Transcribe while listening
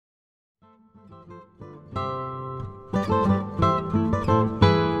The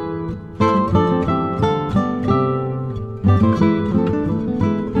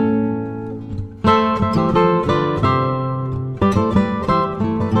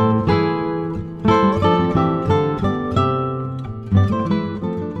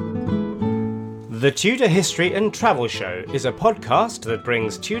Tudor History and Travel Show is a podcast that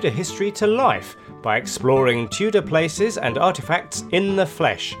brings Tudor history to life by exploring Tudor places and artefacts in the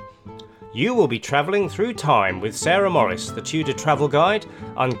flesh. You will be travelling through time with Sarah Morris, the Tudor travel guide,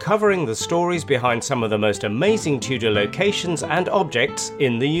 uncovering the stories behind some of the most amazing Tudor locations and objects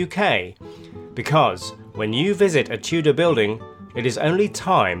in the UK. Because when you visit a Tudor building, it is only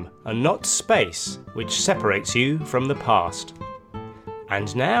time and not space which separates you from the past.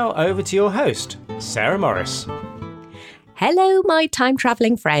 And now over to your host, Sarah Morris. Hello, my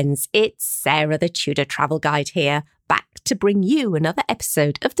time-travelling friends. It's Sarah, the Tudor travel guide here, back to bring you another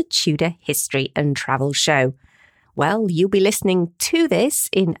episode of the Tudor History and Travel Show. Well, you'll be listening to this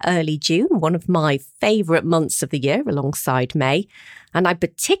in early June, one of my favourite months of the year alongside May. And I'm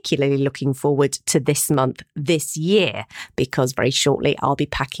particularly looking forward to this month, this year, because very shortly I'll be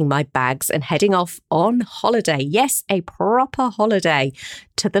packing my bags and heading off on holiday. Yes, a proper holiday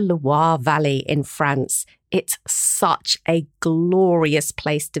to the Loire Valley in France. It's such a glorious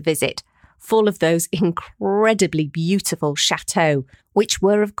place to visit, full of those incredibly beautiful chateaux, which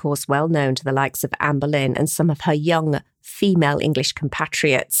were, of course, well known to the likes of Anne Boleyn and some of her young female English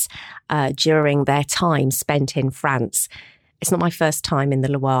compatriots during their time spent in France. It's not my first time in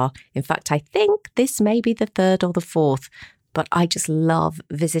the Loire. In fact, I think this may be the third or the fourth, but I just love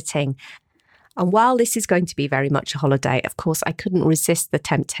visiting. And while this is going to be very much a holiday, of course, I couldn't resist the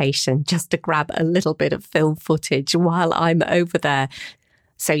temptation just to grab a little bit of film footage while I'm over there.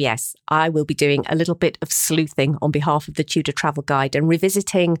 So yes, I will be doing a little bit of sleuthing on behalf of the Tudor Travel Guide and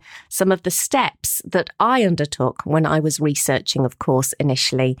revisiting some of the steps that I undertook when I was researching, of course,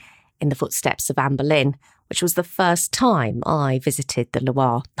 initially in the footsteps of Anne Boleyn, which was the first time I visited the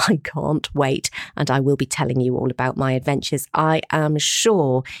Loire. I can't wait, and I will be telling you all about my adventures, I am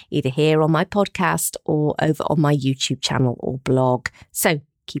sure, either here on my podcast or over on my YouTube channel or blog. So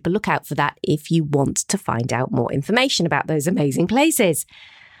keep a lookout for that if you want to find out more information about those amazing places.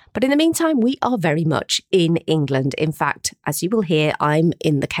 But in the meantime, we are very much in England. In fact, as you will hear, I'm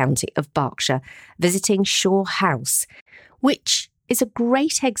in the county of Berkshire, visiting Shaw House, which is a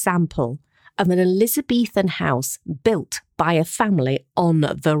great example of an Elizabethan house built by a family on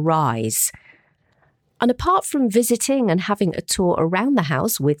the rise. And apart from visiting and having a tour around the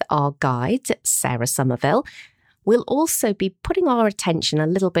house with our guide, Sarah Somerville, we'll also be putting our attention a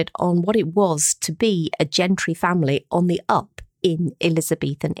little bit on what it was to be a gentry family on the up in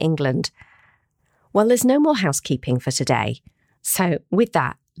Elizabethan England. Well, there's no more housekeeping for today. So with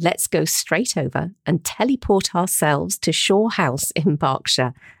that, let's go straight over and teleport ourselves to Shaw House in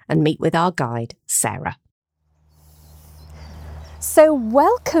Berkshire and meet with our guide, Sarah. So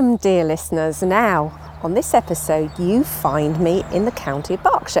welcome, dear listeners. Now, on this episode, you find me in the county of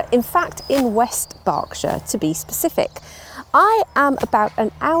Berkshire. In fact, in West Berkshire, to be specific. I am about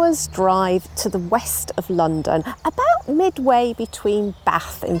an hour's drive to the west of London, about midway between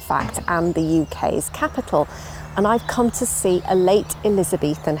Bath, in fact, and the UK's capital. And I've come to see a late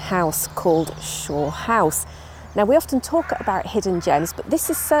Elizabethan house called Shaw House. Now, we often talk about hidden gems, but this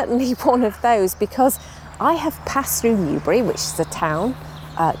is certainly one of those because I have passed through Newbury, which is a town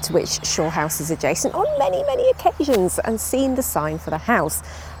to which Shaw House is adjacent, on many, many occasions and seen the sign for the house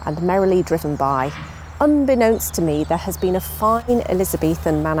and merrily driven by. Unbeknownst to me, there has been a fine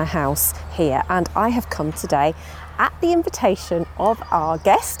Elizabethan manor house here, and I have come today at the invitation of our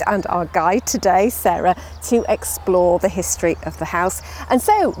guest and our guide today, Sarah, to explore the history of the house. And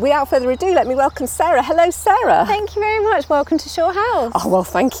so, without further ado, let me welcome Sarah. Hello, Sarah. Thank you very much. Welcome to Shaw House. Oh, well,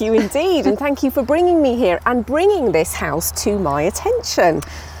 thank you indeed. And thank you for bringing me here and bringing this house to my attention.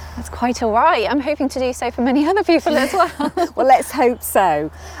 That's quite all right. I'm hoping to do so for many other people as well. Well, let's hope so.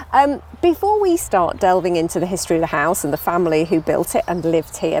 Before we start delving into the history of the house and the family who built it and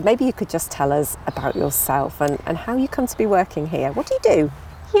lived here, maybe you could just tell us about yourself and how you come to be working here. What do you do?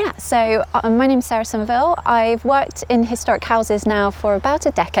 Yeah, so my name's Sarah Somerville. I've worked in historic houses now for about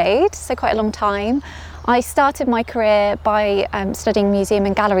a decade, so quite a long time. I started my career by studying museum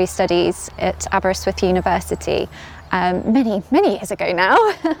and gallery studies at Aberystwyth University many years ago now.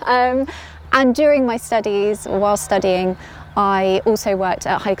 And during my studies, while studying, I also worked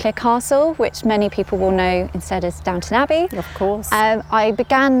at Highclere Castle, which many people will know instead as Downton Abbey. Of course. I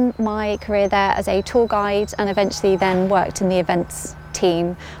began my career there as a tour guide and eventually then worked in the events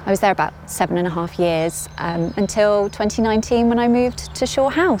team. I was there about 7.5 years until 2019 when I moved to Shaw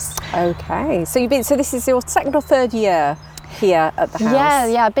House. Okay, so this is your second or third year here at the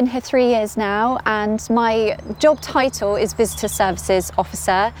house? Yeah, I've been here 3 years now, and my job title is Visitor Services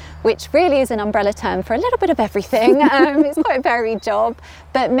Officer, which really is an umbrella term for a little bit of everything. It's quite a varied job,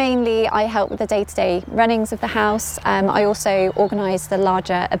 but mainly I help with the day-to-day runnings of the house. I also organise the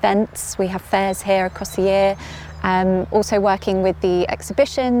larger events. We have fairs here across the year, also working with the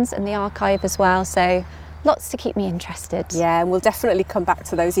exhibitions and the archive as well, so lots to keep me interested. Yeah, and we'll definitely come back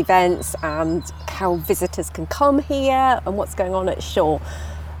to those events and how visitors can come here and what's going on at Shaw.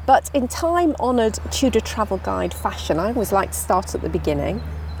 But in time-honoured Tudor travel guide fashion, I always like to start at the beginning.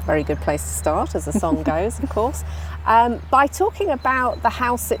 Very good place to start, as the song goes, of course, by talking about the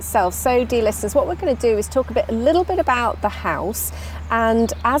house itself. So, dear listeners, what we're going to do is talk a little bit about the house,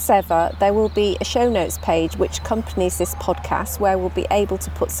 and as ever, there will be a show notes page which accompanies this podcast where we'll be able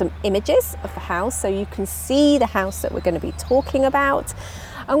to put some images of the house so you can see the house that we're going to be talking about.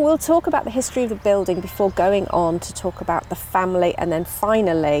 And we'll talk about the history of the building before going on to talk about the family, and then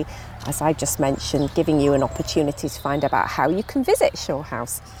finally, as I just mentioned, giving you an opportunity to find out about how you can visit Shaw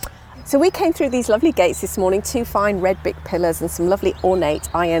House. So we came through these lovely gates this morning, 2 fine red brick pillars and some lovely ornate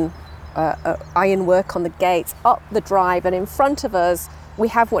iron work on the gates, up the drive, and in front of us we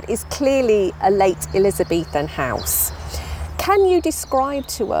have what is clearly a late Elizabethan house. Can you describe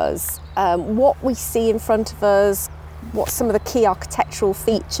to us what we see in front of us, what some of the key architectural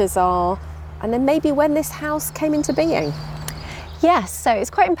features are, and then maybe when this house came into being? Yes, so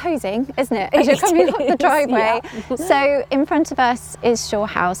it's quite imposing, isn't it, as you're coming up the driveway? Yeah. So in front of us is Shaw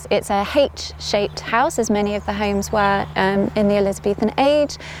House. It's a H-shaped house, as many of the homes were in the Elizabethan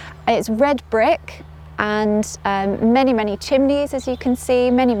age. It's red brick and many chimneys, as you can see,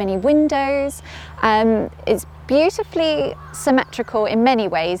 many windows. It's beautifully symmetrical in many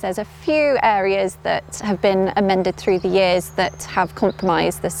ways. There's a few areas that have been amended through the years that have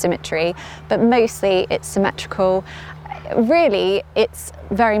compromised the symmetry, but mostly it's symmetrical. Really, it's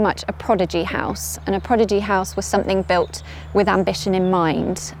very much a prodigy house, and a prodigy house was something built with ambition in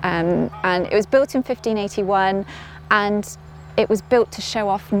mind. And it was built in 1581, and it was built to show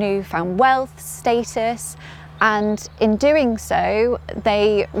off newfound wealth, status, and in doing so,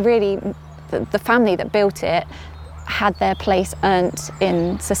 they really, the family that built it had their place earned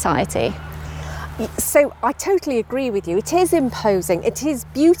in society. So I totally agree with you. It is imposing, it is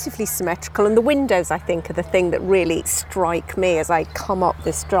beautifully symmetrical, and the windows, I think, are the thing that really strike me as I come up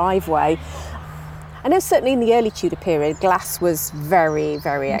this driveway. I know certainly in the early Tudor period, glass was very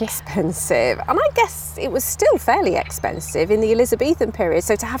expensive, and I guess it was still fairly expensive in the Elizabethan period,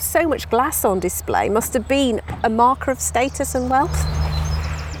 so to have so much glass on display must have been a marker of status and wealth.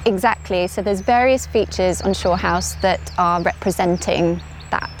 Exactly, so there's various features on Shaw House that are representing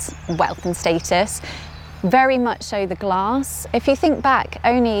that wealth and status. Very much so the glass. If you think back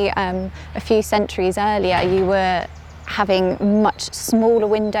only a few centuries earlier, you were having much smaller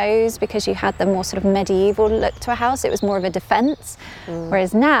windows because you had the more sort of medieval look to a house. It was more of a defence.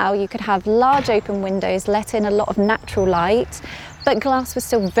 Whereas now you could have large open windows, let in a lot of natural light, but glass was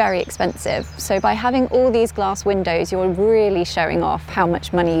still very expensive. So by having all these glass windows, you're really showing off how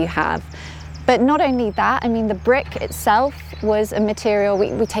much money you have. But not only that, I mean, the brick itself was a material,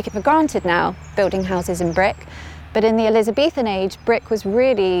 we take it for granted now, building houses in brick. But in the Elizabethan age, brick was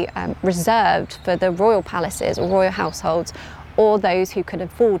really reserved for the royal palaces or royal households, or those who could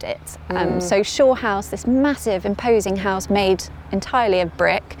afford it. So Shaw House, this massive, imposing house made entirely of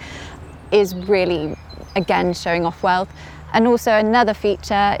brick, is really, again, showing off wealth. And also another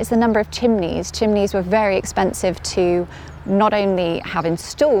feature is the number of chimneys. Chimneys were very expensive to not only have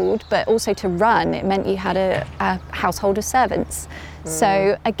installed, but also to run. It meant you had a household of servants.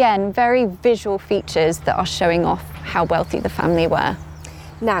 So again, very visual features that are showing off how wealthy the family were.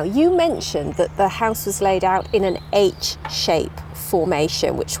 Now, you mentioned that the house was laid out in an H-shape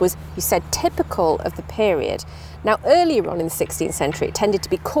formation, which was, you said, typical of the period. Now, earlier on in the 16th century, it tended to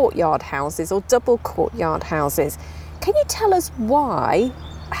be courtyard houses or double courtyard houses. Can you tell us why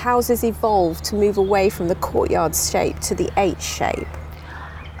houses evolved to move away from the courtyard shape to the H shape?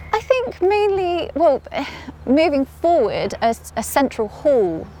 I think mainly, well, moving forward, a central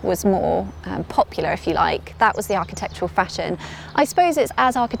hall was more popular, if you like. That was the architectural fashion. I suppose it's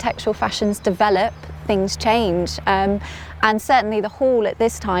as architectural fashions develop, things change. And certainly the hall at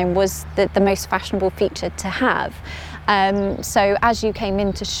this time was the most fashionable feature to have. So as you came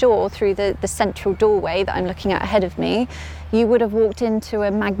into Shaw through the central doorway that I'm looking at ahead of me, you would have walked into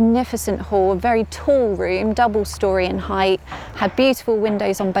a magnificent hall, a very tall room, double storey in height, had beautiful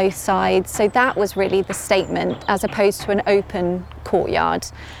windows on both sides. So that was really the statement, as opposed to an open courtyard.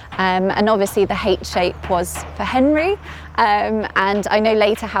 And obviously the H shape was for Henry, and I know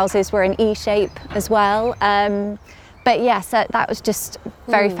later houses were in E shape as well. But yes, that was just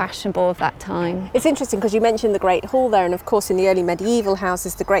very fashionable of that time. It's interesting because you mentioned the Great Hall there, and of course in the early medieval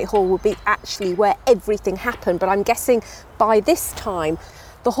houses the Great Hall would be actually where everything happened, but I'm guessing by this time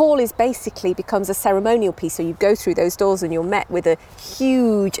the hall becomes a ceremonial piece, so you go through those doors and you're met with a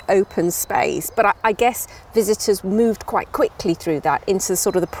huge open space. But I guess visitors moved quite quickly through that into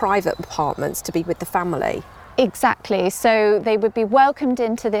sort of the private apartments to be with the family. Exactly. So they would be welcomed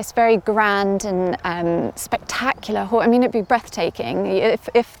into this very grand and spectacular hall. I mean, it'd be breathtaking.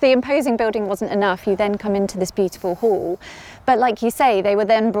 If the imposing building wasn't enough, you then come into this beautiful hall. But like you say, they were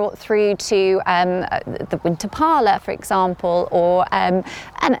then brought through to the winter parlour, for example, or and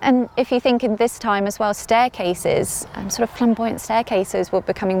if you think in this time as well, staircases, sort of flamboyant staircases were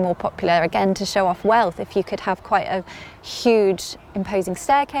becoming more popular, again, to show off wealth. If you could have quite a huge, imposing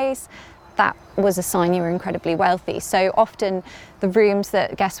staircase, that was a sign you were incredibly wealthy. So often the rooms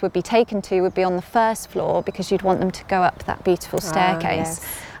that guests would be taken to would be on the first floor because you'd want them to go up that beautiful staircase.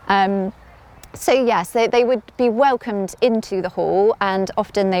 Yes. So yes, they would be welcomed into the hall, and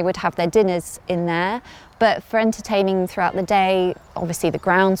often they would have their dinners in there. But for entertaining throughout the day, obviously the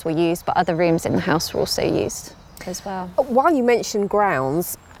grounds were used, but other rooms in the house were also used as well. While you mentioned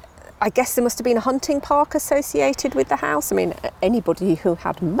grounds, I guess there must have been a hunting park associated with the house. I mean, anybody who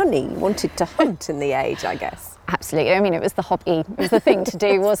had money wanted to hunt in the age, I guess. Absolutely. I mean, it was the hobby. It was the thing to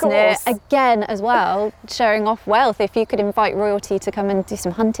do, wasn't it? Again, as well, showing off wealth. If you could invite royalty to come and do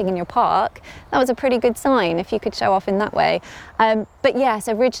some hunting in your park, that was a pretty good sign if you could show off in that way. But yes,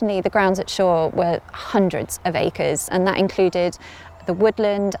 originally the grounds at Shore were hundreds of acres, and that included the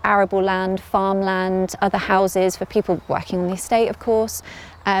woodland, arable land, farmland, other houses for people working on the estate, of course.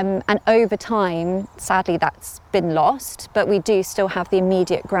 And over time, sadly, that's been lost, but we do still have the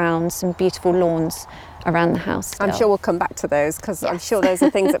immediate grounds and beautiful lawns around the house still. I'm sure we'll come back to those because I'm sure those are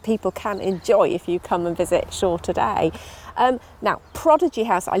things that people can enjoy if you come and visit Shore today. Now, prodigy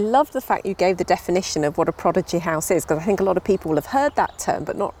house, I love the fact you gave the definition of what a prodigy house is, because I think a lot of people will have heard that term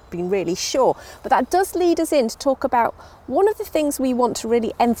but not been really sure. But that does lead us in to talk about one of the things we want to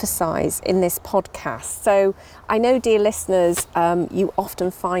really emphasise in this podcast. So I know, dear listeners, you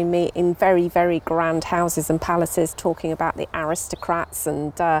often find me in very, very grand houses and palaces talking about the aristocrats,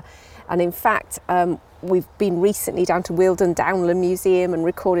 and in fact, we've been recently down to Wealdon Downland Museum and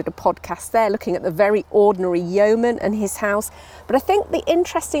recorded a podcast there looking at the very ordinary yeoman and his house. But I think the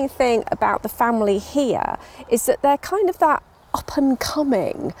interesting thing about the family here is that they're kind of that up and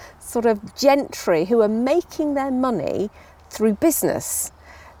coming sort of gentry who are making their money through business.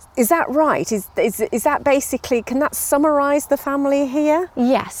 Is that right? Is that basically, can that summarise the family here?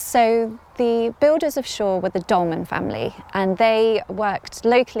 Yes, so the builders of Shore were the Dolman family, and they worked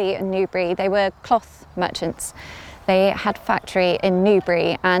locally in Newbury. They were cloth merchants. They had a factory in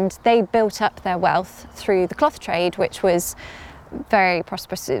Newbury, and they built up their wealth through the cloth trade, which was very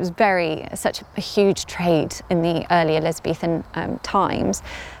prosperous. It was such a huge trade in the early Elizabethan times.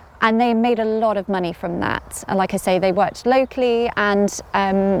 And they made a lot of money from that. Like I say, they worked locally, and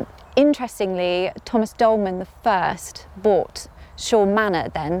interestingly, Thomas Dolman I bought Shore Manor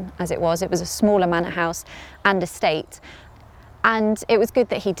then, as it was a smaller manor house and estate. And it was good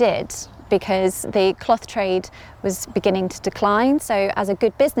that he did, because the cloth trade was beginning to decline. So as a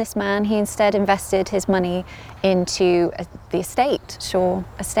good businessman, he instead invested his money into the estate, Shore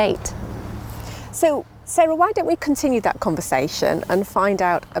Estate. So, Sarah, why don't we continue that conversation and find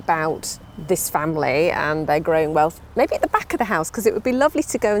out about this family and their growing wealth, maybe at the back of the house, because it would be lovely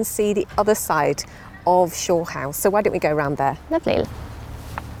to go and see the other side of Shore House. So why don't we go around there? Lovely.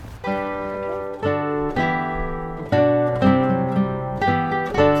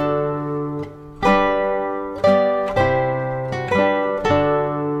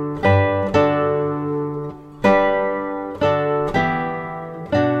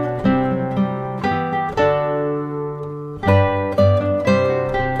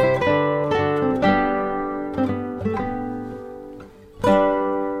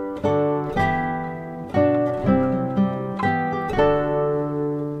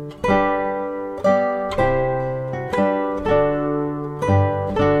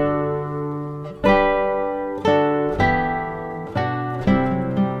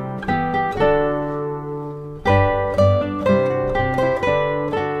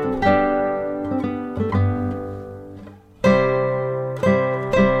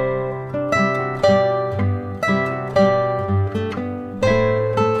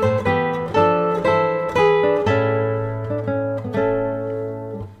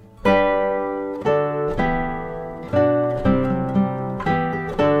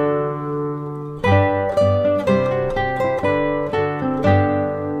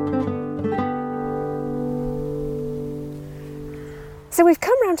 So we've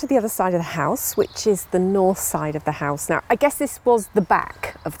come round to the other side of the house, which is the north side of the house. Now, I guess this was the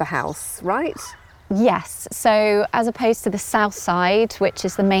back of the house, right? Yes, so as opposed to the south side, which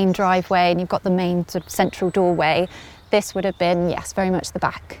is the main driveway and you've got the main sort of central doorway, this would have been, yes, very much the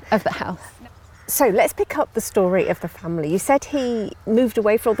back of the house. So let's pick up the story of the family. You said he moved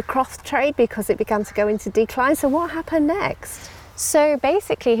away from the cloth trade because it began to go into decline. So what happened next? So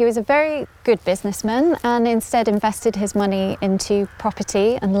basically he was a very good businessman and instead invested his money into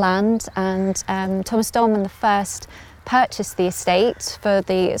property and land, and Thomas Dolman I purchased the estate for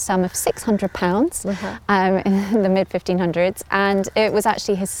the sum of £600 in the mid-1500s, and it was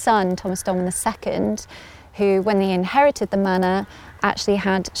actually his son, Thomas Dolman II, who, when they inherited the manor, actually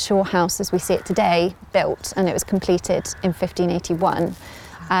had Shaw House as we see it today built, and it was completed in 1581.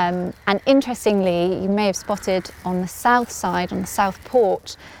 And interestingly, you may have spotted on the south side, on the south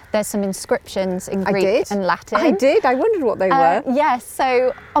porch, there's some inscriptions in Greek and Latin. I did. I wondered what they were. Yes.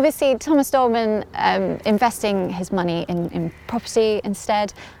 So obviously Thomas Dolman investing his money in property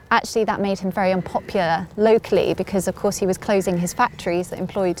instead, actually that made him very unpopular locally because of course he was closing his factories that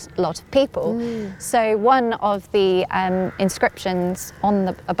employed a lot of people. So one of the inscriptions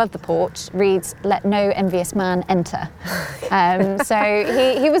above the porch reads, "Let no envious man enter."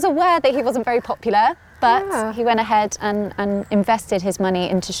 So he was aware that he wasn't very popular, but he went ahead and invested his money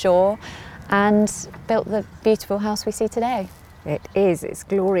into Shaw and built the beautiful house we see today. It is, it's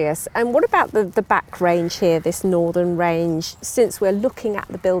glorious. And what about the back range here, this northern range? Since we're looking at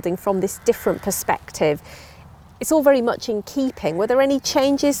the building from this different perspective, it's all very much in keeping. Were there any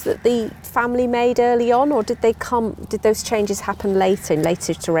changes that the family made early on, or did those changes happen later, in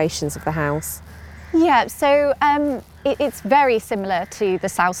later iterations of the house? Yeah, so it's very similar to the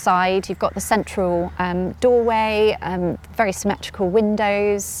south side. You've got the central doorway, very symmetrical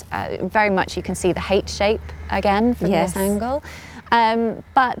windows. Very much you can see the H shape again from this angle.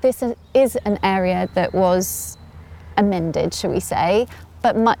 But this is an area that was amended, shall we say,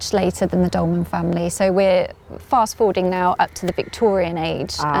 but much later than the Dolman family. So we're fast forwarding now up to the Victorian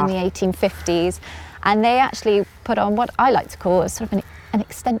age and the 1850s. And they actually put on what I like to call a sort of an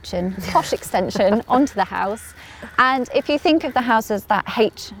extension, a posh extension onto the house. And if you think of the house as that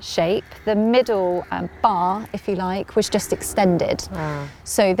H shape, the middle bar, if you like, was just extended.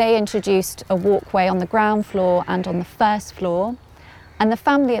 So they introduced a walkway on the ground floor and on the first floor. And the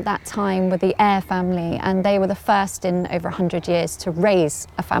family at that time were the Eyre family, and they were the first in over 100 years to raise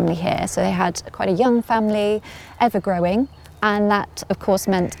a family here. So they had quite a young family, ever growing. And that, of course,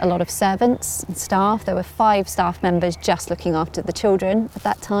 meant a lot of servants and staff. There were 5 staff members just looking after the children at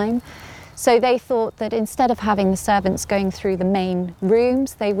that time. So they thought that instead of having the servants going through the main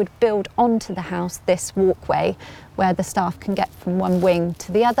rooms, they would build onto the house this walkway where the staff can get from one wing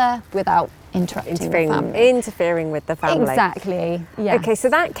to the other without interrupting the family. Interfering with the family. Exactly, yes. Okay, so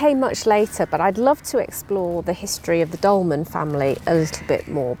that came much later, but I'd love to explore the history of the Dolman family a little bit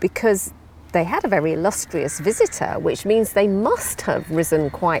more, because they had a very illustrious visitor, which means they must have risen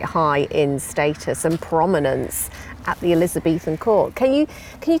quite high in status and prominence at the Elizabethan court. Can you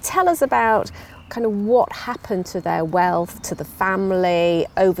tell us about kind of what happened to their wealth, to the family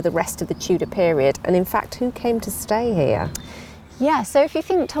over the rest of the Tudor period, and in fact who came to stay here? Yeah, so if you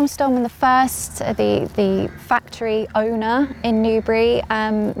think Thomas Dolman I, the factory owner in Newbury,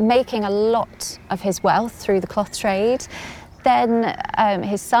 making a lot of his wealth through the cloth trade. Then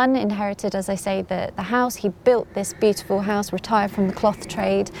his son inherited, as I say, the house. He built this beautiful house, retired from the cloth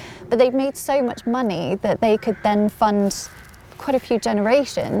trade, but they'd made so much money that they could then fund quite a few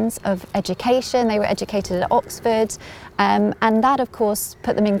generations of education. They were educated at Oxford, and that, of course,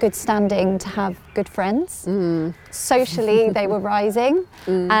 put them in good standing to have good friends. Socially, they were rising.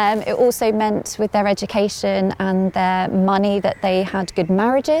 It also meant with their education and their money that they had good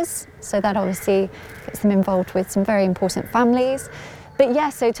marriages, so that obviously gets them involved with some very important families. But yeah,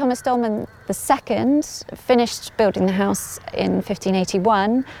 so Thomas Dolman II finished building the house in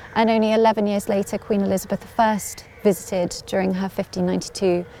 1581, and only 11 years later Queen Elizabeth I visited during her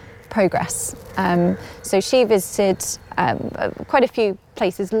 1592 progress. So she visited quite a few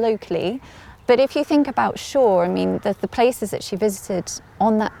places locally, but if you think about Shaw, I mean, the places that she visited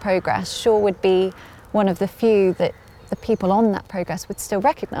on that progress, Shaw would be one of the few that the people on that progress would still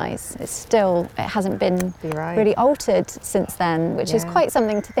recognise. It hasn't been really altered since then, which is quite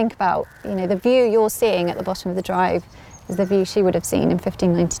something to think about. You know, the view you're seeing at the bottom of the drive is the view she would have seen in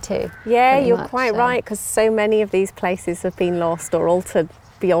 1592. Yeah, you're quite right, because so many of these places have been lost or altered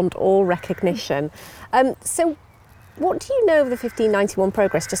beyond all recognition. So what do you know of the 1591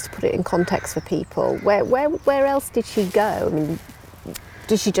 progress, just to put it in context for people? Where else did she go? I mean,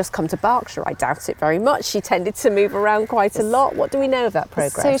 Did she just come to Berkshire? I doubt it very much. She tended to move around quite a lot. What do we know of that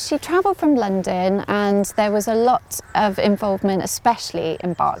progress? So she travelled from London, and there was a lot of involvement, especially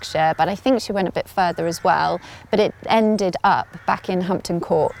in Berkshire, but I think she went a bit further as well. But it ended up back in Hampton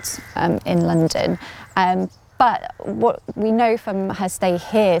Court in London. But what we know from her stay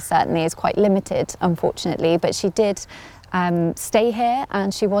here certainly is quite limited, unfortunately. But she did stay here,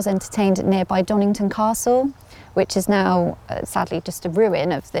 and she was entertained at nearby Donington Castle, which is now sadly just a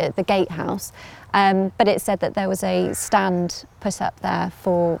ruin of the gatehouse. But it said that there was a stand put up there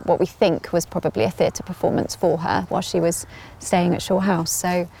for what we think was probably a theatre performance for her while she was staying at Shaw House.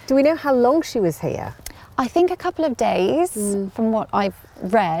 So, do we know how long she was here? I think a couple of days from what I've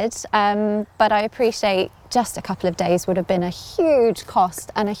read, but I appreciate just a couple of days would have been a huge cost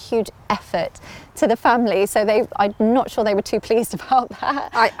and a huge effort to the family. So I'm not sure they were too pleased about that.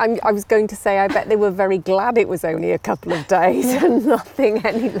 I was going to say, I bet they were very glad it was only a couple of days and nothing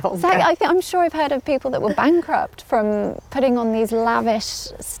any longer. So I'm sure I've heard of people that were bankrupt from putting on these lavish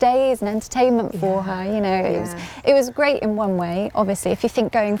stays and entertainment for her. You know, it was great in one way. Obviously, if you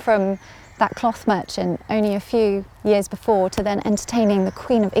think going from that cloth merchant only a few years before to then entertaining the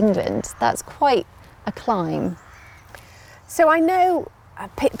Queen of England, that's quite a climb. So I know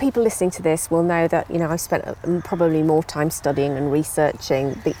people listening to this will know that, you know, I've spent probably more time studying and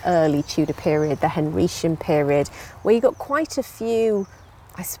researching the early Tudor period, the Henrician period, where you got quite a few,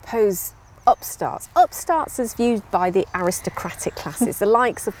 I suppose, upstarts as viewed by the aristocratic classes, the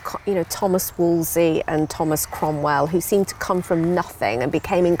likes of, you know, Thomas Wolsey and Thomas Cromwell, who seemed to come from nothing and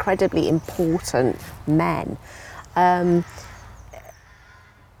became incredibly important men.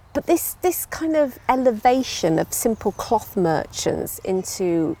 But this kind of elevation of simple cloth merchants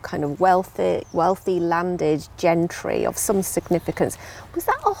into kind of wealthy landed gentry of some significance, was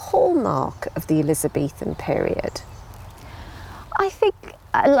that a hallmark of the Elizabethan period? I think,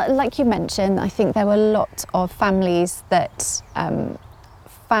 like you mentioned, I think there were a lot of families that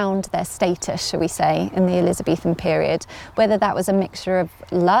found their status, shall we say, in the Elizabethan period, whether that was a mixture of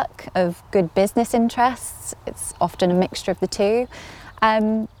luck, of good business interests. It's often a mixture of the two.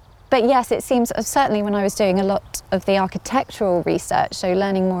 But yes, it seems, certainly when I was doing a lot of the architectural research, so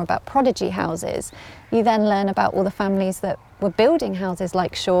learning more about prodigy houses, you then learn about all the families that were building houses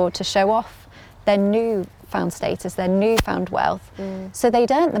like Shaw to show off their newfound status, their newfound wealth. So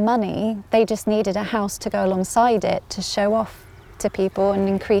they'd earned the money, they just needed a house to go alongside it to show off to people and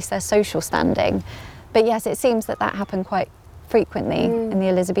increase their social standing. But yes, it seems that happened quite frequently in the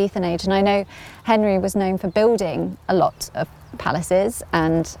Elizabethan age. And I know Henry was known for building a lot of palaces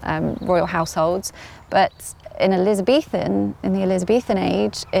and royal households, but in the Elizabethan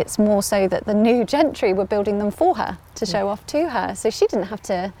age, it's more so that the new gentry were building them for her to show off to her. So she didn't have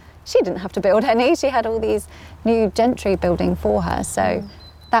to build any. She had all these new gentry building for her. So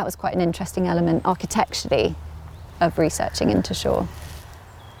that was quite an interesting element architecturally of researching into Shaw.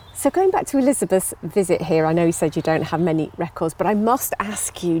 So going back to Elizabeth's visit here, I know you said you don't have many records, but I must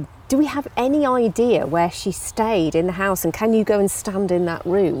ask you, do we have any idea where she stayed in the house, and can you go and stand in that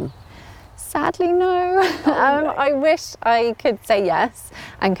room? Sadly, no. I wish I could say yes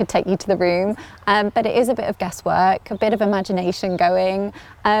and could take you to the room, but it is a bit of guesswork, a bit of imagination going.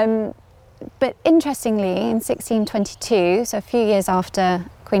 But interestingly, in 1622, so a few years after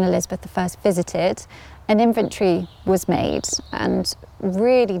Queen Elizabeth I visited, an inventory was made and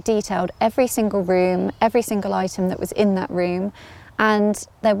really detailed every single room, every single item that was in that room. And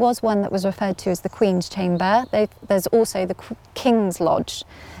there was one that was referred to as the Queen's Chamber. There's also the King's Lodge.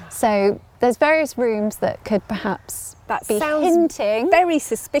 So there's various rooms that could perhaps be hinting. Very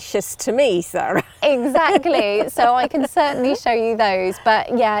suspicious to me, Sarah. Exactly. So I can certainly show you those.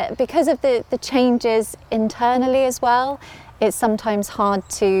 But yeah, because of the changes internally as well, it's sometimes hard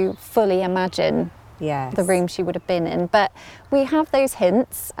to fully imagine the room she would have been in. But we have those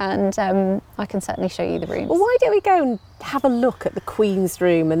hints, and I can certainly show you the rooms. Well, why don't we go and have a look at the Queen's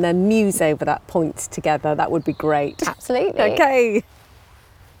room and then muse over that point together? That would be great. Absolutely. Okay.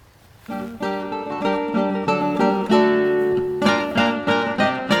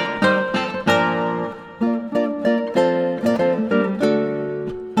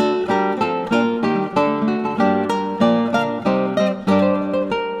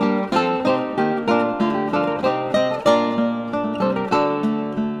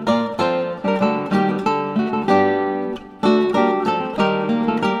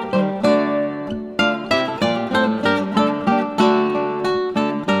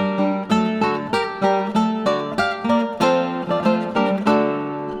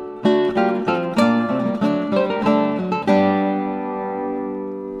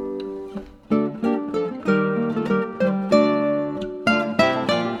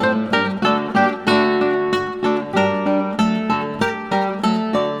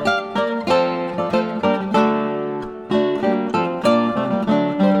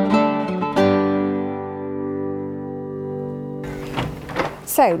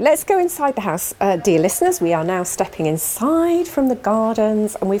 So let's go inside the house. Dear listeners, we are now stepping inside from the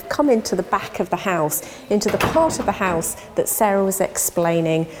gardens, and we've come into the back of the house, into the part of the house that Sarah was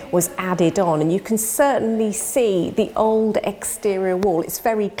explaining was added on. And you can certainly see the old exterior wall. It's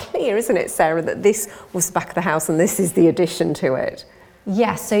very clear, isn't it, Sarah, that this was the back of the house and this is the addition to it?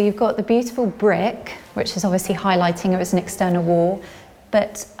 Yes, so you've got the beautiful brick, which is obviously highlighting it as an external wall.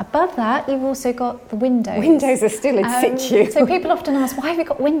 But above that, you've also got the windows. Windows are still in situ. So people often ask, why have we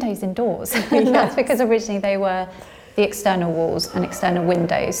got windows indoors? That's because originally they were the external walls and external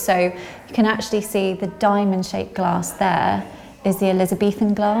windows. So you can actually see the diamond-shaped glass there is the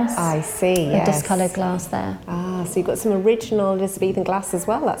Elizabethan glass. I see, the yes. discoloured glass there. Ah, so you've got some original Elizabethan glass as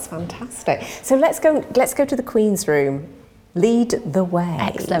well. That's fantastic. So let's go to the Queen's room. Lead the way.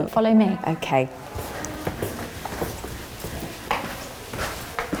 Excellent. Follow me. Okay.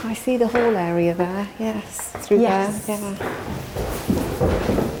 I see the hall area there, yes, through there, yeah.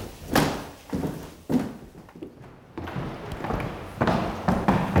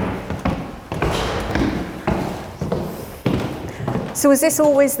 So is this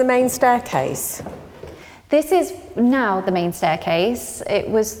always the main staircase? This is now the main staircase. It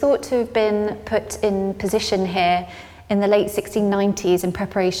was thought to have been put in position here in the late 1690s in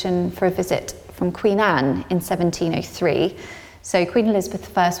preparation for a visit from Queen Anne in 1703. So Queen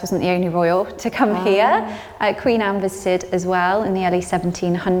Elizabeth I wasn't the only royal to come here. Queen Anne visited as well in the early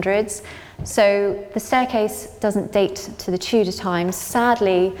 1700s. So the staircase doesn't date to the Tudor times.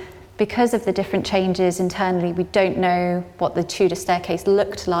 Sadly, because of the different changes internally, we don't know what the Tudor staircase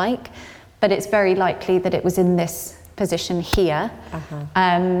looked like, but it's very likely that it was in this position here.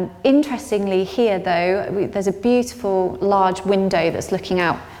 Interestingly here though, there's a beautiful large window that's looking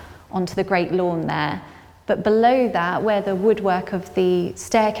out onto the great lawn there. But below that, where the woodwork of the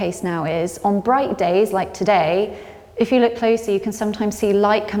staircase now is, on bright days like today, if you look closer, you can sometimes see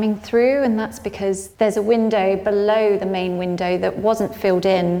light coming through, and that's because there's a window below the main window that wasn't filled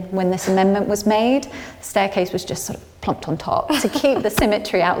in when this amendment was made. The staircase was just sort of plumped on top to keep the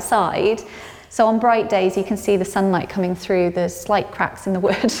symmetry outside. So on bright days, you can see the sunlight coming through the slight cracks in the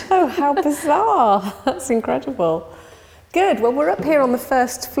wood. Oh, how bizarre. That's incredible. Good. Well, we're up here on the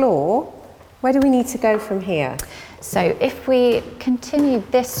first floor. Where do we need to go from here? So if we continue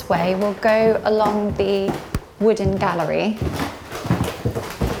this way, we'll go along the wooden gallery.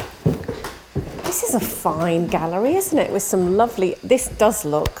 This is a fine gallery, isn't it? With some lovely... This does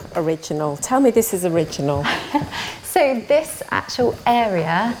look original. Tell me this is original. So this actual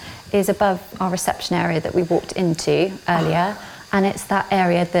area is above our reception area that we walked into earlier, and it's that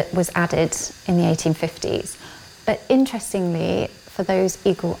area that was added in the 1850s. But interestingly, for those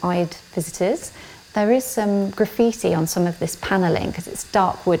eagle-eyed visitors, there is some graffiti on some of this panelling because it's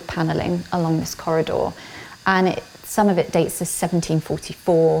dark wood panelling along this corridor, and some of it dates to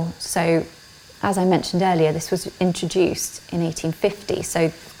 1744. So, as I mentioned earlier, this was introduced in 1850.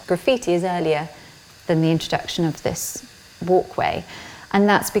 So, graffiti is earlier than the introduction of this walkway, and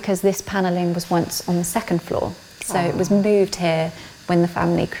that's because this panelling was once on the second floor. So it was moved here when the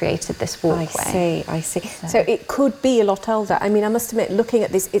family created this walkway. I see. So it could be a lot older. I mean, I must admit, looking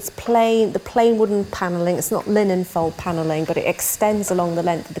at this, it's plain, the plain wooden panelling. It's not linen fold panelling, but it extends along the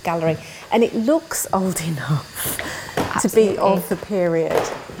length of the gallery, and it looks old enough to be of the period.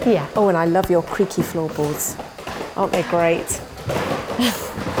 Yeah. Oh, and I love your creaky floorboards. Aren't they great?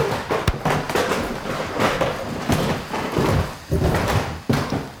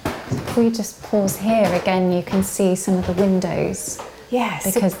 If we just pause here again, you can see some of the windows.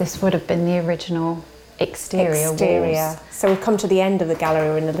 Yes. Because this would have been the original exterior walls. So we've come to the end of the gallery,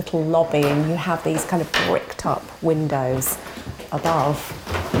 we're in a little lobby, and you have these kind of bricked up windows above.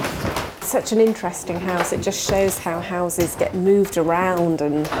 Such an interesting house. It just shows how houses get moved around,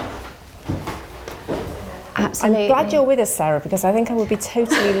 and Absolutely. I'm glad you're with us, Sarah, because I think I would be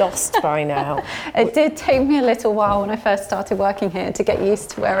totally lost by now. It did take me a little while when I first started working here to get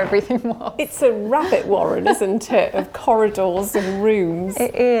used to where everything was. It's a rabbit warren, isn't it, of corridors and rooms.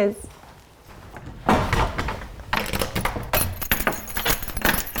 It is.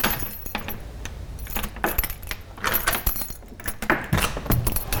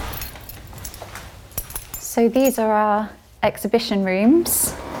 So these are our exhibition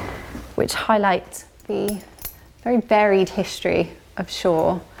rooms, which highlight the very varied history of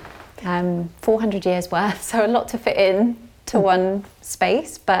Shaw. 400 years worth, so a lot to fit in to one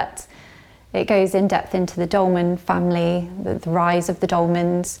space, but it goes in depth into the Dolman family, the rise of the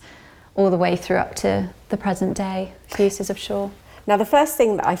Dolmans, all the way through up to the present day uses of Shaw. Now, the first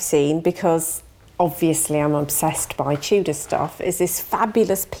thing that I've seen, because obviously I'm obsessed by Tudor stuff, is this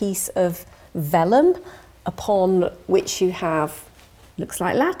fabulous piece of vellum upon which you have looks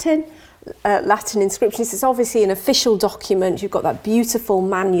like Latin. Latin inscriptions. It's obviously an official document. You've got that beautiful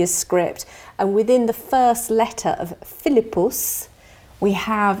manuscript, and within the first letter of Philippus, we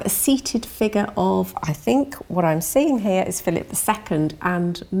have a seated figure of, I think what I'm seeing here is Philip II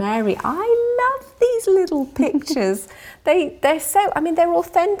and Mary. I love these little pictures. They're so, I mean, they're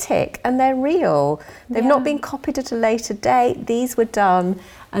authentic and they're real. They've not been copied at a later date. These were done.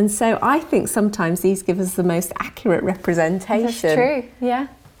 And so I think sometimes these give us the most accurate representation. That's true, yeah.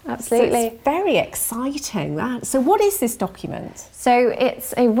 Absolutely. So it's very exciting, that. So what is this document? So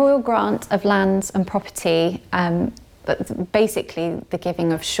it's a royal grant of lands and property, but basically the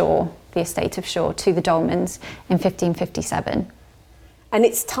giving of Shaw, the estate of Shaw, to the Dolmans in 1557. And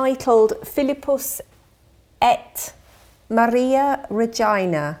it's titled Philippus et Maria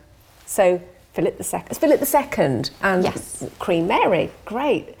Regina. So Philip II and yes. Queen Mary.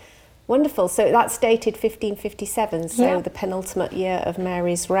 Great. Wonderful. So that's dated 1557, so the penultimate year of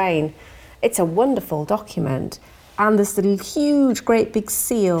Mary's reign. It's a wonderful document. And there's the huge, great big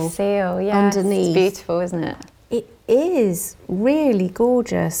seal underneath. It's beautiful, isn't it? It is really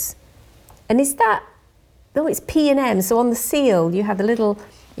gorgeous. And is that, it's P&M, so on the seal you have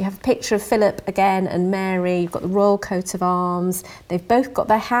you have a picture of Philip again and Mary, you've got the royal coat of arms, they've both got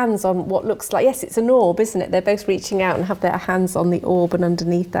their hands on what looks like, yes, it's an orb, isn't it? They're both reaching out and have their hands on the orb, and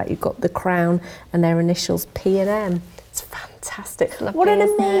underneath that you've got the crown and their initials P&M. It's fantastic. Lovely, what an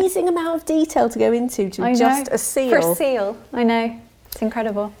amazing amount of detail to go into just a seal. For a seal, I know. It's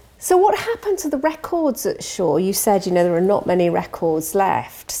incredible. So what happened to the records at Shaw? You said, there are not many records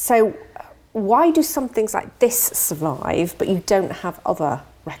left. So why do some things like this survive, but you don't have other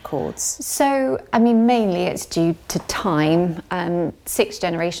records? So, I mean, mainly it's due to time. 6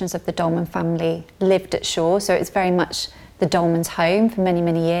 generations of the Dolman family lived at Shaw, so it's very much the Dolmans' home for many,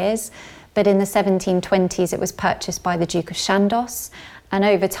 many years. But in the 1720s, it was purchased by the Duke of Chandos, and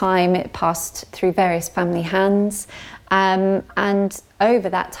over time it passed through various family hands. And over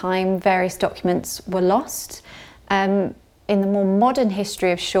that time, various documents were lost. In the more modern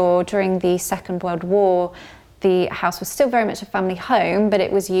history of Shaw, during the Second World War, the house was still very much a family home, but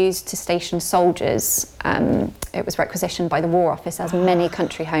it was used to station soldiers. It was requisitioned by the War Office, as many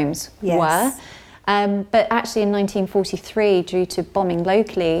country homes were. But actually in 1943, due to bombing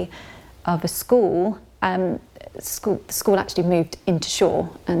locally of a school, the school actually moved into Shaw,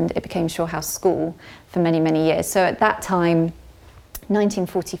 and it became Shaw House School for many, many years. So at that time,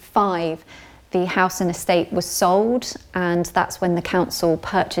 1945, the house and estate was sold, and that's when the council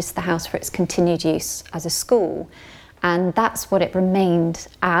purchased the house for its continued use as a school. And that's what it remained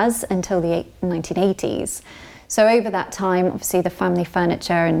as until the 1980s. So over that time, obviously the family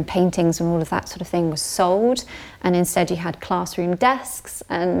furniture and paintings and all of that sort of thing was sold, and instead you had classroom desks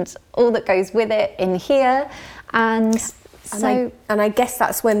and all that goes with it in here. And I guess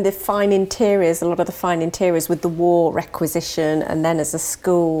that's when the fine interiors, a lot of the fine interiors with the war requisition and then as a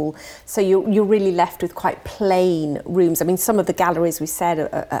school, so you're really left with quite plain rooms. I mean, some of the galleries we said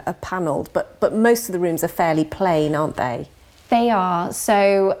are panelled, but most of the rooms are fairly plain, aren't they? They are.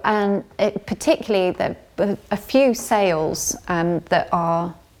 So particularly a few sales that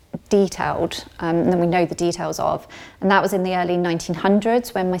are detailed, and we know the details of, and that was in the early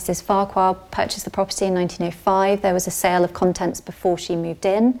 1900s when Mrs. Farquhar purchased the property in 1905. There was a sale of contents before she moved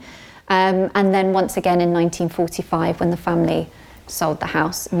in, and then once again in 1945 when the family sold the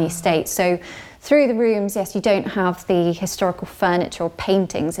house and the estate. So through the rooms, yes, you don't have the historical furniture or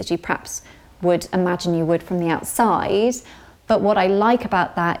paintings as you perhaps would imagine you would from the outside, but what I like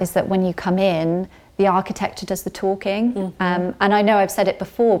about that is that when you come in, the architecture does the talking. Mm-hmm. And I know I've said it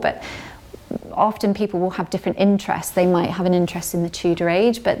before, but often people will have different interests. They might have an interest in the Tudor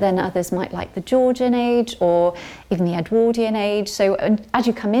age, but then others might like the Georgian age or even the Edwardian age. So as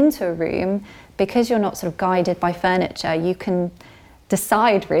you come into a room, because you're not sort of guided by furniture, you can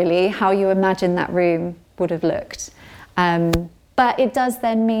decide really how you imagine that room would have looked. But it does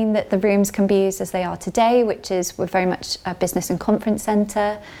then mean that the rooms can be used as they are today, which is we're very much a business and conference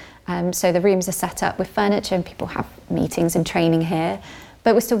centre. So the rooms are set up with furniture and people have meetings and training here.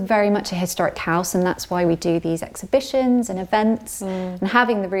 But we're still very much a historic house, and that's why we do these exhibitions and events. And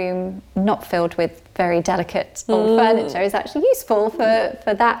having the room not filled with very delicate old furniture is actually useful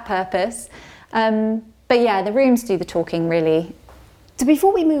for that purpose. But yeah, the rooms do the talking really. So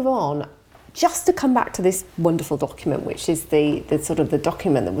before we move on, just to come back to this wonderful document, which is the sort of the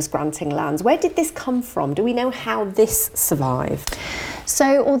document that was granting lands, where did this come from? Do we know how this survived?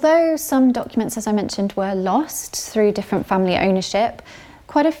 So although some documents, as I mentioned, were lost through different family ownership,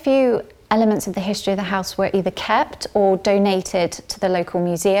 quite a few elements of the history of the house were either kept or donated to the local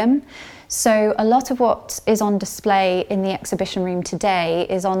museum. So a lot of what is on display in the exhibition room today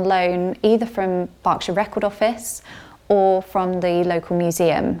is on loan either from Berkshire Record Office or from the local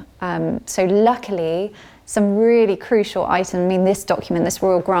museum. So luckily, some really crucial items, I mean this document, this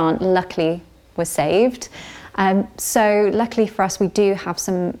royal grant, luckily was saved. So luckily for us, we do have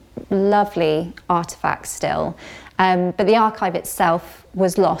some lovely artefacts still. But the archive itself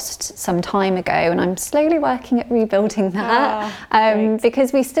was lost some time ago, and I'm slowly working at rebuilding that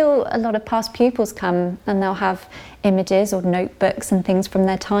because a lot of past pupils come and they'll have images or notebooks and things from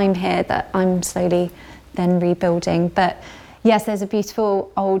their time here that I'm slowly then rebuilding. But yes, there's a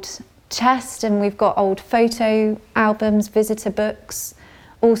beautiful old chest, and we've got old photo albums, visitor books,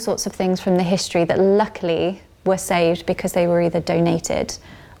 all sorts of things from the history that luckily were saved because they were either donated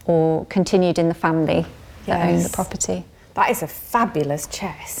or continued in the family that owned the property. That is a fabulous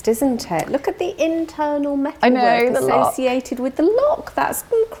chest, isn't it? Look at the internal metalwork associated with the lock. That's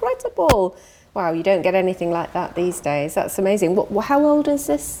incredible. Wow, you don't get anything like that these days. That's amazing. How old is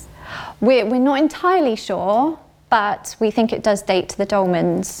this? We're not entirely sure, but we think it does date to the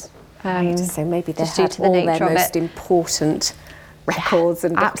Dolmans. So maybe they had all their most important records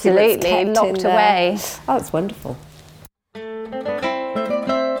and absolutely kept locked away. Oh, that's wonderful.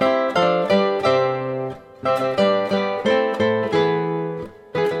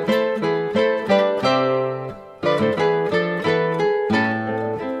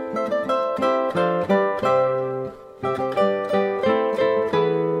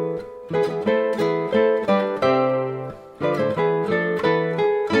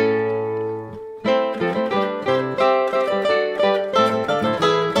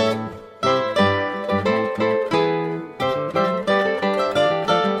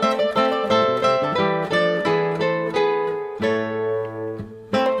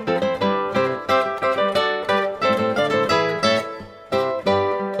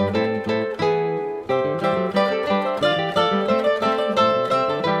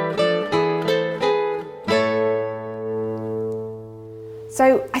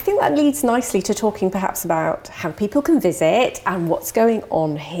 So I think that leads nicely to talking perhaps about how people can visit and what's going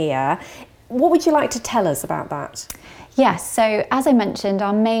on here. What would you like to tell us about that? Yes, so as I mentioned,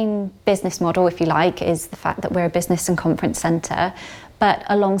 our main business model, if you like, is the fact that we're a business and conference centre. But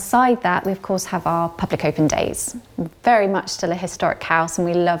alongside that, we of course have our public open days. Very much still a historic house, and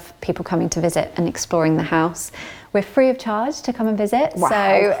we love people coming to visit and exploring the house. We're free of charge to come and visit, wow.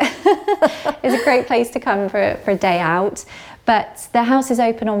 So it's a great place to come for a day out. But the house is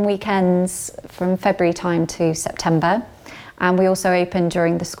open on weekends from February time to September. And we also open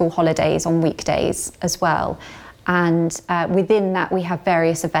during the school holidays on weekdays as well. And within that, we have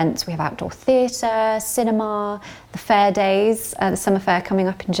various events. We have outdoor theatre, cinema, the fair days, the summer fair coming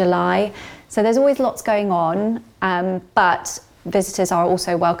up in July. So there's always lots going on, but visitors are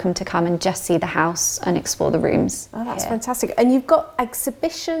also welcome to come and just see the house and explore the rooms. Oh, that's fantastic. And you've got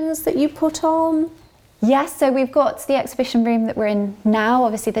exhibitions that you put on? Yes, so we've got the exhibition room that we're in now.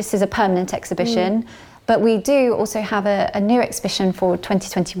 Obviously, this is a permanent exhibition. But we do also have a new exhibition for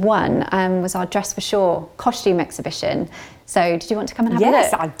 2021, was our Dress for Sure costume exhibition. So did you want to come and have a look?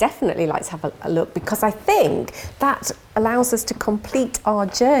 Yes, I'd definitely like to have a look, because I think that allows us to complete our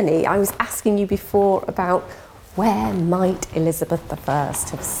journey. I was asking you before about where might Elizabeth I have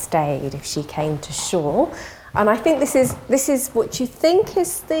stayed if she came to shore. And I think this is what you think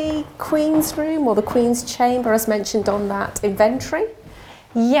is the Queen's room or the Queen's chamber, as mentioned on that inventory?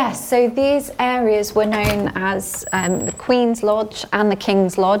 Yes, so these areas were known as the Queen's Lodge and the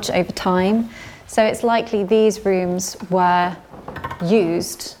King's Lodge over time. So it's likely these rooms were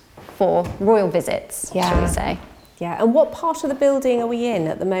used for royal visits, shall we say. Yeah, and what part of the building are we in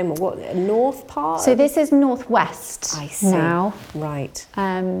at the moment? What, north part? So this is northwest now. Right.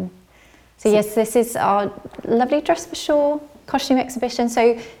 So yes, this is our lovely Dress for Sure costume exhibition.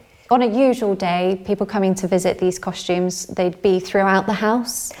 So on a usual day, people coming to visit these costumes, they'd be throughout the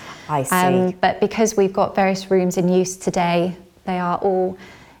house. I see. But because we've got various rooms in use today, they are all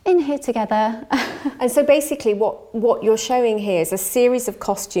in here together. And so basically what you're showing here is a series of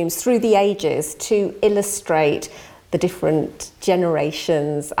costumes through the ages to illustrate the different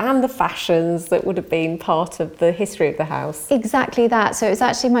generations and the fashions that would have been part of the history of the house. Exactly that. So it was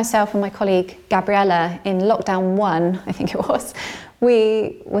actually myself and my colleague Gabriella in lockdown 1, I think it was.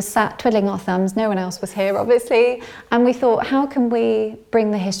 We were sat twiddling our thumbs, no one else was here obviously, and we thought, how can we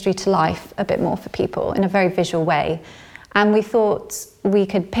bring the history to life a bit more for people in a very visual way? And we thought we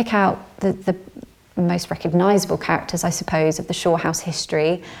could pick out the most recognisable characters, I suppose, of the Shore House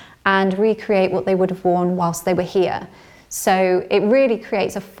history and recreate what they would have worn whilst they were here. So it really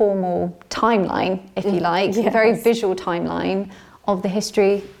creates a formal timeline, if you like, a very visual timeline of the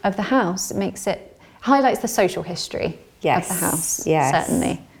history of the house. It highlights the social history of the house,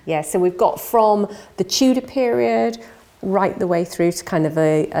 certainly. Yeah, so we've got from the Tudor period right the way through to kind of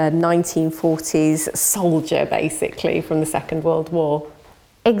a 1940s soldier, basically, from the Second World War.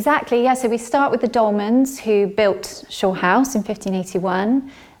 Exactly, yeah. So we start with the Dolmans, who built Shaw House in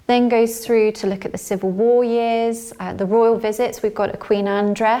 1581, then goes through to look at the Civil War years, the royal visits. We've got a Queen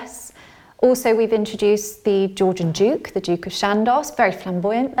Anne dress. Also, we've introduced the Georgian Duke, the Duke of Chandos, very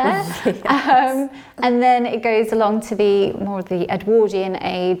flamboyant there. Yes. And then it goes along to the more the Edwardian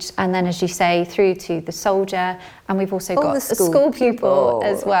age, and then, as you say, through to the soldier. And we've also got a school pupil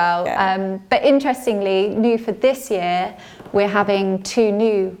as well. Yeah. But interestingly, new for this year, we're having 2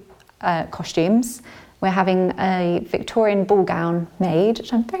 new costumes. We're having a Victorian ball gown made,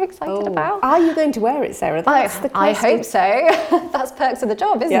 which I'm very excited about. Are you going to wear it, Sarah? That's the question. I hope so. That's perks of the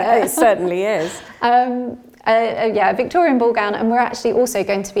job, isn't it? Yeah, it certainly is. A Victorian ball gown, and we're actually also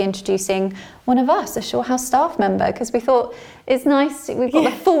going to be introducing one of us, a Shaw House staff member, because we thought it's nice, we've got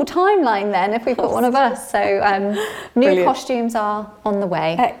the full timeline then if we've got one of us. So new costumes are on the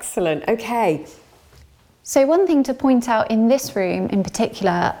way. Excellent, okay. So one thing to point out in this room in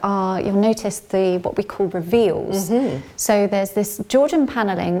particular are, you'll notice what we call reveals. Mm-hmm. So there's this Georgian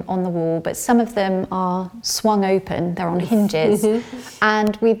panelling on the wall, but some of them are swung open, they're on hinges. Mm-hmm.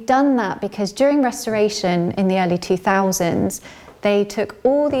 And we've done that because during restoration in the early 2000s, they took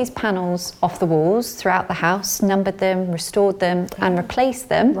all these panels off the walls throughout the house, numbered them, restored them, and replaced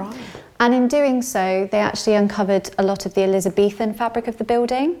them. Right. And in doing so, they actually uncovered a lot of the Elizabethan fabric of the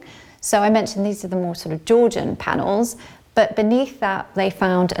building. So I mentioned these are the more sort of Georgian panels, but beneath that they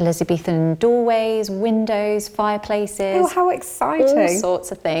found Elizabethan doorways, windows, fireplaces. Oh, how exciting. All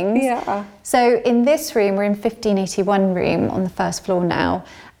sorts of things. Yeah. So in this room, we're in 1581 room on the first floor now,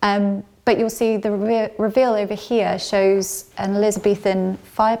 but you'll see the reveal over here shows an Elizabethan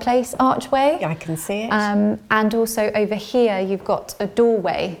fireplace archway. Yeah, I can see it. And also over here you've got a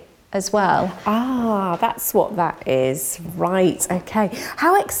doorway as well. Ah, that's what that is. Right, okay.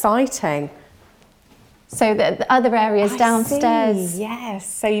 How exciting. So the other areas downstairs. See. Yes.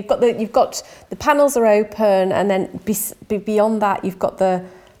 So you've got the panels are open, and then beyond that you've got the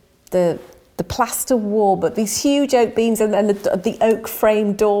plaster wall, but these huge oak beams and the oak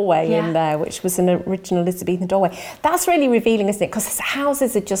frame doorway in there, which was an original Elizabethan doorway. That's really revealing, isn't it? Because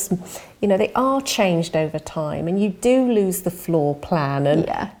houses are just, they are changed over time, and you do lose the floor plan. And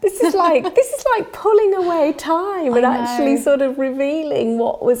this is like pulling away time and actually sort of revealing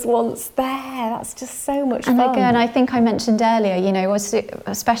what was once there. That's just so much fun. And again, I think I mentioned earlier,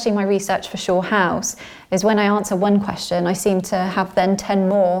 especially my research for Shaw House, is when I answer one question, I seem to have then 10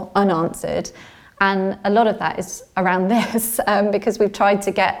 more unanswered. And a lot of that is around this, because we've tried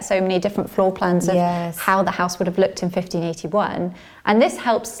to get so many different floor plans of how the house would have looked in 1581. And this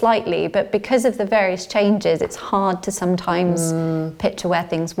helps slightly, but because of the various changes, it's hard to sometimes picture where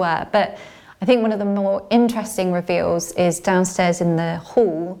things were. But I think one of the more interesting reveals is downstairs in the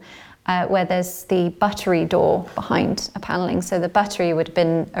hall, where there's the buttery door behind a panelling. So the buttery would have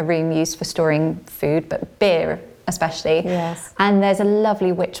been a room used for storing food, but beer especially. Yes. And there's a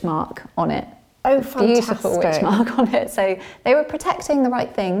lovely witch mark on it. Oh, fantastic. Beautiful witch mark on it. So they were protecting the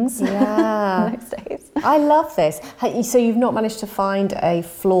right things in those days. I love this. So you've not managed to find a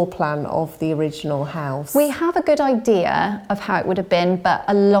floor plan of the original house? We have a good idea of how it would have been, but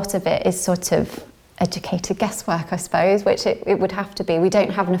a lot of it is sort of educated guesswork, I suppose, which it would have to be. We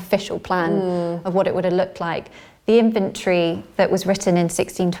don't have an official plan of what it would have looked like. The inventory that was written in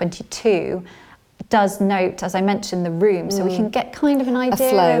 1622 does note, as I mentioned, the room, so we can get kind of an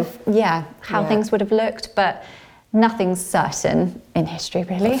idea of how things would have looked, but nothing's certain in history,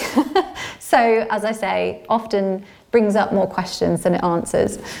 really. So, as I say, often brings up more questions than it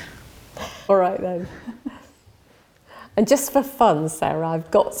answers. All right then. And just for fun, Sarah,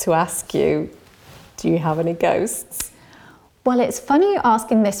 I've got to ask you, do you have any ghosts? Well, it's funny you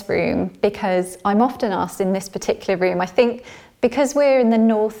ask in this room, because I'm often asked in this particular room. I think because we're in the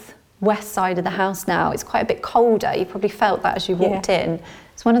northwest side of the house now, it's quite a bit colder. You probably felt that as you walked in.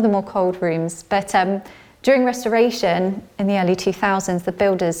 It's one of the more cold rooms. But during restoration in the early 2000s, the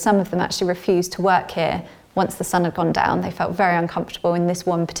builders, some of them actually refused to work here once the sun had gone down. They felt very uncomfortable in this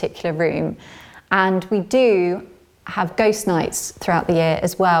one particular room. And we do have ghost nights throughout the year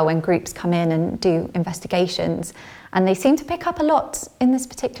as well, when groups come in and do investigations. And they seem to pick up a lot in this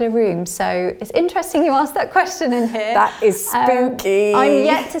particular room. So it's interesting you asked that question in here. That is spooky. I'm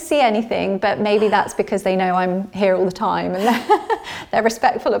yet to see anything, but maybe that's because they know I'm here all the time and they're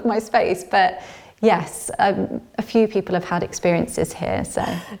respectful of my space. But Yes, a few people have had experiences here. So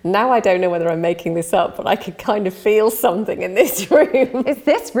now I don't know whether I'm making this up, but I could kind of feel something in this room. It's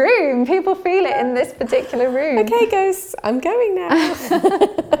this room. People feel it in this particular room. Okay, ghosts, I'm going now.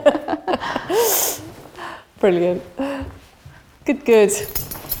 Brilliant. Good.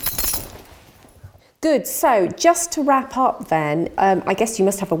 Good. So just to wrap up then, I guess you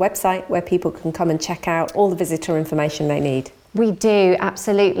must have a website where people can come and check out all the visitor information they need. We do,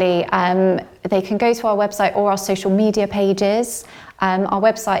 absolutely. They can go to our website or our social media pages. Our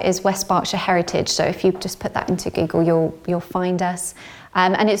website is West Berkshire Heritage, so if you just put that into Google, you'll find us.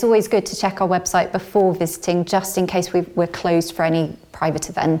 And it's always good to check our website before visiting, just in case we're closed for any private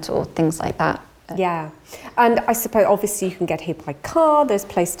event or things like that. Yeah, and I suppose obviously you can get here by car, there's a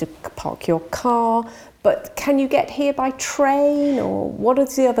place to park your car, but can you get here by train, or what are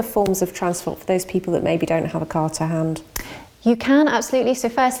the other forms of transport for those people that maybe don't have a car to hand? You can, absolutely. So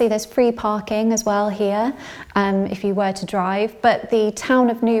firstly, there's free parking as well here if you were to drive, but the town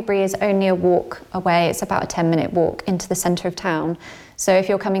of Newbury is only a walk away. It's about a 10-minute walk into the centre of town. So if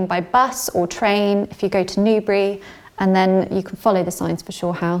you're coming by bus or train, if you go to Newbury, and then you can follow the signs for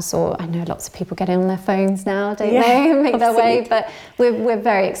Shaw House, or I know lots of people get in on their phones now, don't they? Make their way, but we're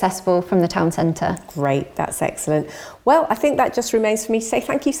very accessible from the town centre. Great, that's excellent. Well, I think that just remains for me to say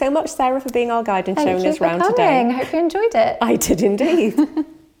thank you so much, Sarah, for being our guide and showing us around today. I hope you enjoyed it. I did indeed.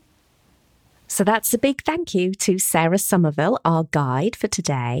 So that's a big thank you to Sarah Somerville, our guide for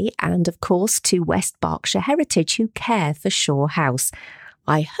today, and of course to West Berkshire Heritage, who care for Shaw House.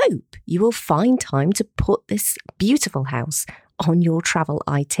 I hope you will find time to put this beautiful house on your travel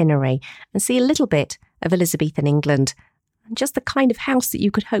itinerary and see a little bit of Elizabethan England, and just the kind of house that you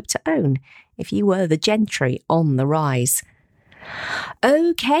could hope to own if you were the gentry on the rise.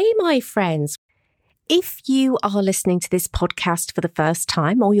 Okay, my friends, if you are listening to this podcast for the first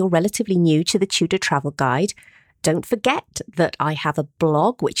time, or you're relatively new to the Tudor Travel Guide, don't forget that I have a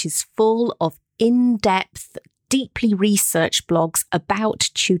blog which is full of in-depth, deeply researched blogs about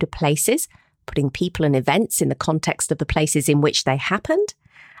Tudor places, putting people and events in the context of the places in which they happened.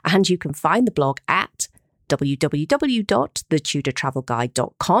 And you can find the blog at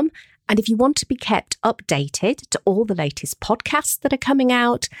www.thetudortravelguide.com. And if you want to be kept updated to all the latest podcasts that are coming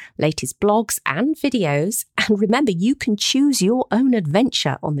out, latest blogs and videos, and remember, you can choose your own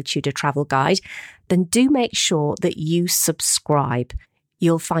adventure on the Tudor Travel Guide, then do make sure that you subscribe.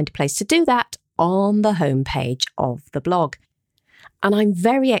 You'll find a place to do that on the homepage of the blog. And I'm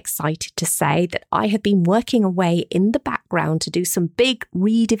very excited to say that I have been working away in the background to do some big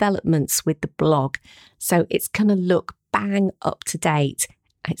redevelopments with the blog. So it's going to look bang up to date.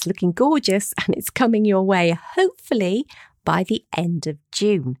 It's looking gorgeous and it's coming your way, hopefully by the end of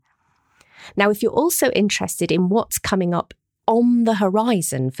June. Now, if you're also interested in what's coming up on the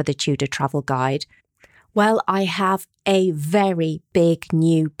horizon for the Tudor Travel Guide, well, I have a very big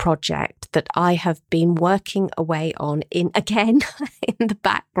new project that I have been working away on in the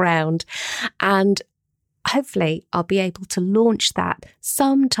background. And hopefully I'll be able to launch that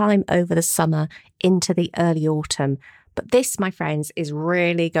sometime over the summer into the early autumn. But this, my friends, is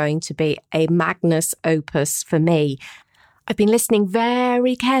really going to be a magnus opus for me. I've been listening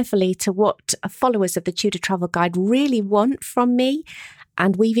very carefully to what followers of the Tudor Travel Guide really want from me,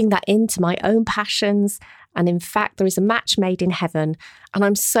 and weaving that into my own passions. And in fact, there is a match made in heaven. And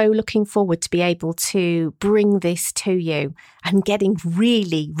I'm so looking forward to be able to bring this to you and getting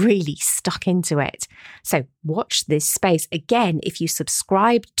really, really stuck into it. So watch this space. Again, if you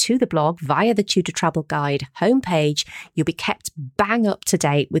subscribe to the blog via the Tudor Travel Guide homepage, you'll be kept bang up to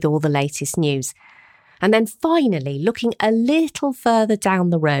date with all the latest news. And then finally, looking a little further down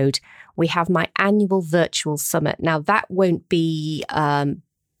the road, we have my annual virtual summit. Now, that won't be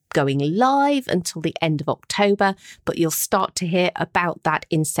going live until the end of October, but you'll start to hear about that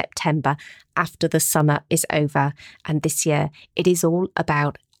in September after the summer is over. And this year, it is all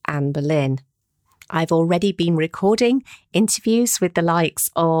about Anne Boleyn. I've already been recording interviews with the likes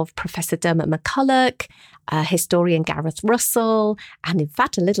of Professor Dermot McCulloch, historian Gareth Russell, and in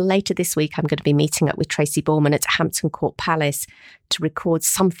fact, a little later this week, I'm going to be meeting up with Tracy Borman at Hampton Court Palace to record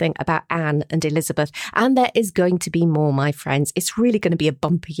something about Anne and Elizabeth. And there is going to be more, my friends. It's really going to be a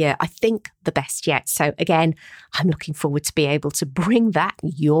bumper year. I think the best yet. So again, I'm looking forward to be able to bring that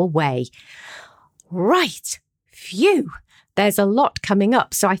your way. Right. Phew. There's a lot coming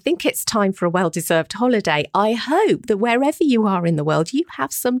up, so I think it's time for a well-deserved holiday. I hope that wherever you are in the world, you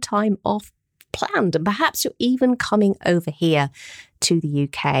have some time off planned, and perhaps you're even coming over here to the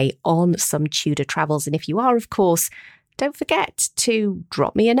UK on some Tudor travels. And if you are, of course, don't forget to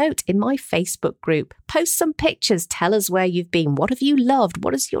drop me a note in my Facebook group. Post some pictures. Tell us where you've been. What have you loved?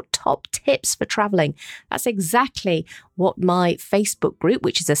 What is your top tips for travelling? That's exactly what my Facebook group,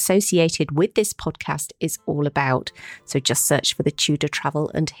 which is associated with this podcast, is all about. So just search for the Tudor Travel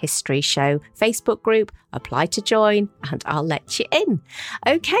and History Show Facebook group, apply to join, and I'll let you in.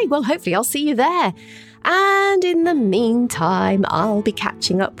 Okay, well, hopefully I'll see you there. And in the meantime, I'll be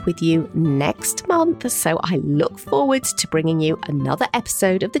catching up with you next month. So I look forward to bringing you another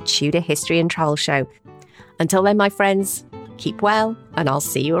episode of the Tudor History and Travel Show. Until then, my friends, keep well, and I'll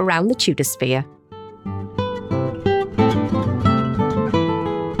see you around the Tudor sphere.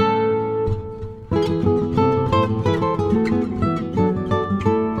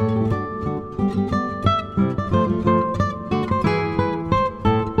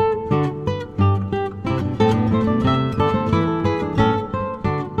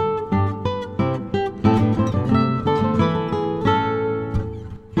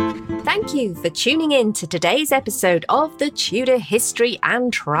 Thank you for tuning in to today's episode of the Tudor History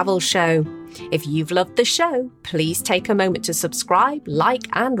and Travel Show. If you've loved the show, please take a moment to subscribe, like,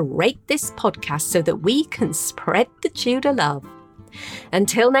 and rate this podcast so that we can spread the Tudor love.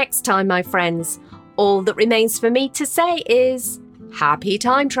 Until next time, my friends, all that remains for me to say is happy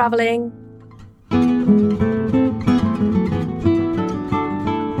time travelling.